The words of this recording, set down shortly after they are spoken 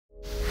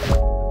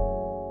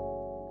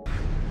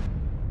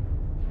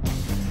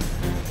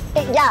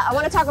Yeah, I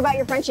want to talk about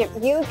your friendship.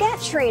 You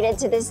get traded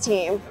to this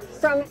team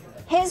from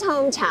his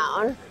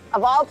hometown,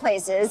 of all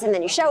places, and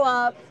then you show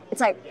up. It's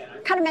like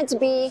kind of meant to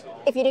be.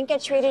 If you didn't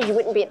get traded, you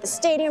wouldn't be at the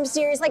Stadium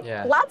Series. Like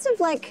lots of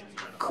like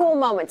cool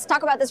moments.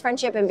 Talk about this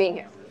friendship and being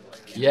here.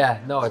 Yeah,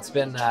 no, it's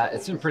been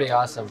pretty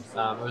awesome.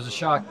 It was a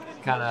shock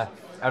kind of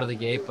out of the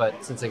gate,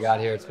 but since I got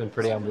here, it's been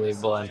pretty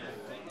unbelievable.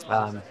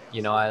 And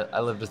you know, I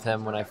lived with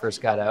him when I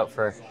first got out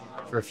for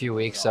a few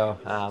weeks, so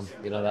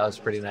you know, that was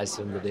pretty nice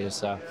of him to do.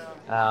 So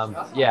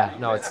yeah,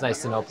 no, it's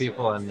nice to know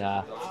people, and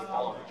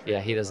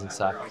yeah, he doesn't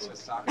suck.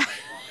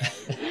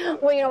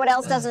 Well, you know what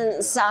else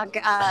doesn't suck?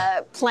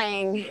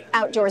 Playing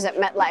outdoors at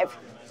MetLife.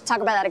 Talk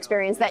about that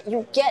experience that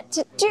you get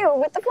to do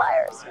with the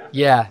Flyers.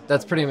 Yeah,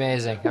 that's pretty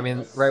amazing. I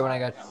mean, right when I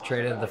got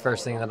traded, the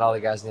first thing that all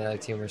the guys in the other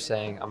team were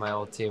saying on my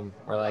old team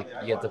were like,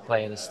 you get to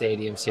play in a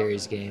Stadium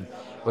Series game,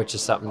 which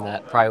is something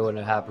that probably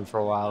wouldn't have happened for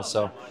a while.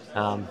 So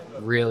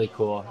really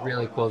cool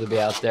to be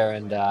out there,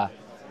 and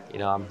you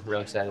know, I'm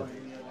real excited.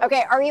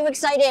 Okay, are you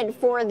excited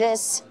for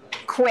this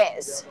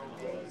quiz?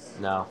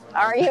 No.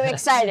 Are you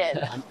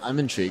excited? I'm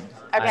intrigued.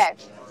 Okay.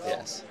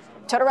 Yes.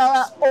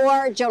 Tortorella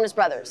or Jonas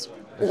Brothers?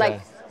 Okay.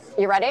 Like,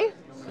 you ready?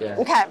 Yeah.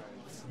 Okay.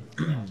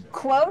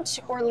 Quote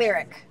or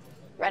lyric?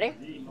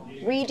 Ready?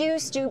 We do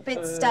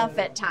stupid stuff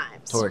at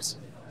times. Torts.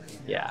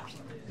 Yeah.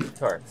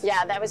 Torts.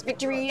 Yeah, that was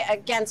victory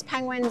against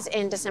Penguins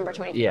in December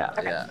 25th. Yeah.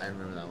 Okay. Yeah, I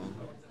remember that one.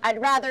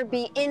 I'd rather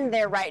be in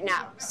there right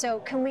now. So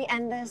can we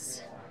end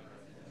this?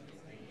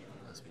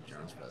 Must be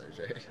Jonas Brothers,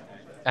 right?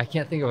 I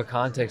can't think of a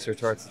context for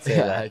Torts to say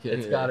Yeah, that.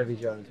 It's got to be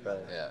Jonas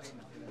Brothers. Yeah.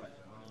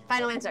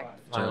 Final answer.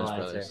 Final Jonas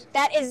answer. Brothers.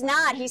 That is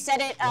not. He said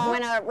it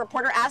when a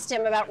reporter asked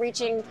him about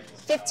reaching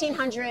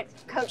 1,500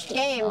 coached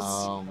games.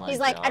 Oh my He's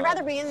like, God. I'd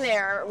rather be in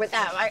there with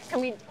them.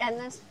 Can we end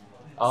this?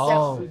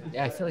 Oh,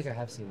 yeah, I feel like I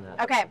have seen that.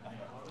 Okay.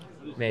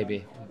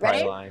 Maybe.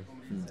 Ready? Probably lying.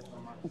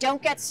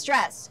 Don't get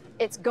stressed.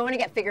 It's going to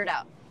get figured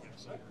out.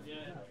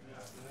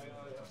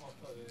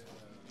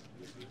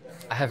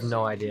 I have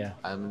no idea.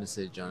 I'm gonna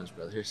say Jonas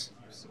Brothers.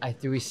 I I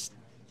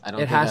don't.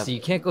 It think has I've- to.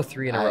 You can't go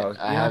three in a row. I You're not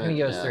going haven't- to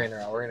give us yeah. 3 in a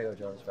row. We're going to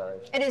go Jonas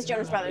Brothers. It is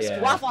Jonas Brothers.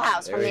 Yeah. Waffle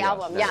House There from we the go.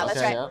 album. Yeah, that's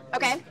Okay, right. yeah.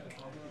 Okay.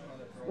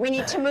 We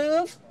need to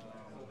move.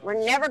 We're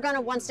never going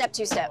to one step,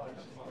 two step.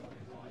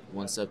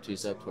 One step, two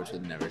step. Torch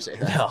would never say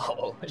that.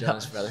 No.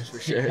 Jonas Brothers for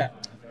sure. Yeah.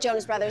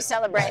 Jonas Brothers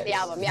celebrate the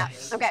album. Yeah.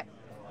 Okay.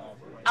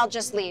 I'll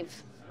just leave.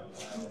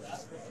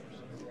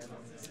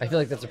 I feel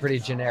like that's a pretty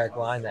generic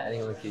line that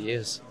anyone could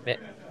use.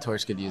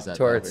 Torch could use that.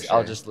 Torts, for sure.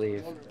 I'll just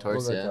leave.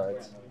 Torts, We'll go yeah.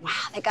 Torts. Wow,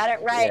 they got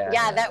it right. Yeah.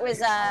 Yeah, that was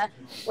a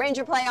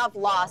Ranger playoff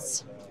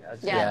loss.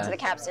 Yeah, to the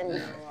Caps in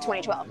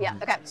 2012. Yeah,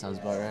 okay. Sounds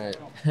about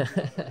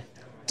right.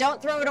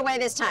 Don't throw it away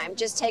this time.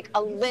 Just take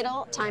a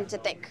little time to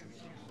think.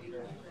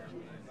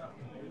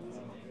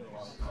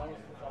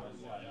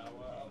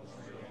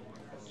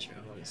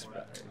 Jonas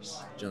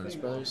Brothers. Jonas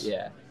Brothers.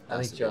 Yeah, I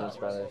Has think to be. Jonas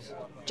Brothers.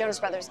 Jonas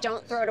Brothers,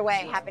 don't throw it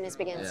away. Happiness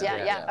begins. Yeah,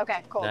 Yeah. yeah.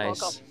 Okay, cool, Nice.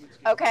 cool.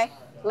 Okay,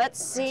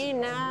 let's see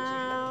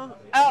now.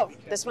 Oh,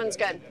 this one's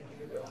good.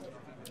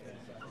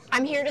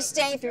 I'm here to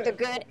stay through the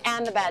good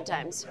and the bad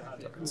times.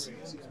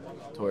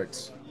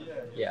 Torts.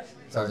 Yeah.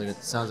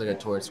 Sounds like a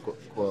Torts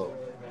quote.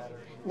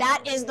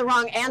 That is the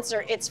wrong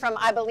answer. It's from,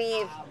 I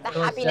believe, the Torts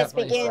Happiness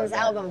definitely Begins said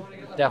that. album.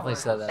 Definitely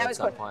said that, That at was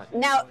some cool. point.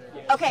 Now,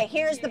 okay,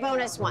 here's the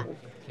bonus one.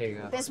 Here you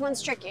go. This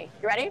one's tricky.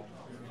 You ready?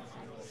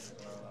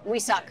 We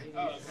suck.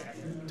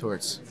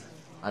 Torts.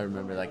 I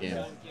remember that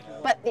game.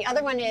 But the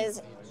other one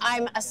is,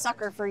 I'm a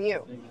sucker for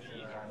you.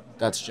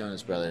 That's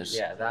Jonas Brothers.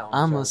 Yeah, that one.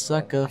 I'm a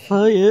sucker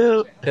for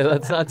you.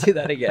 Let's not do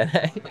that again.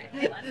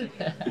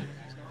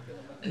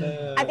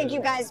 I think you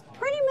guys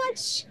pretty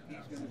much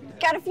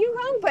got a few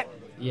wrong, but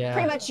Yeah.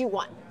 pretty much you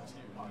won.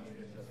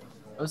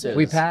 I would say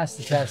We this- passed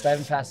the test. I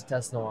haven't passed the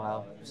test in a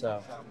while,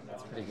 so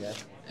that's pretty good.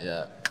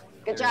 Yeah.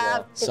 Good There we job.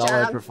 go. Good Solid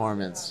job.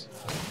 performance.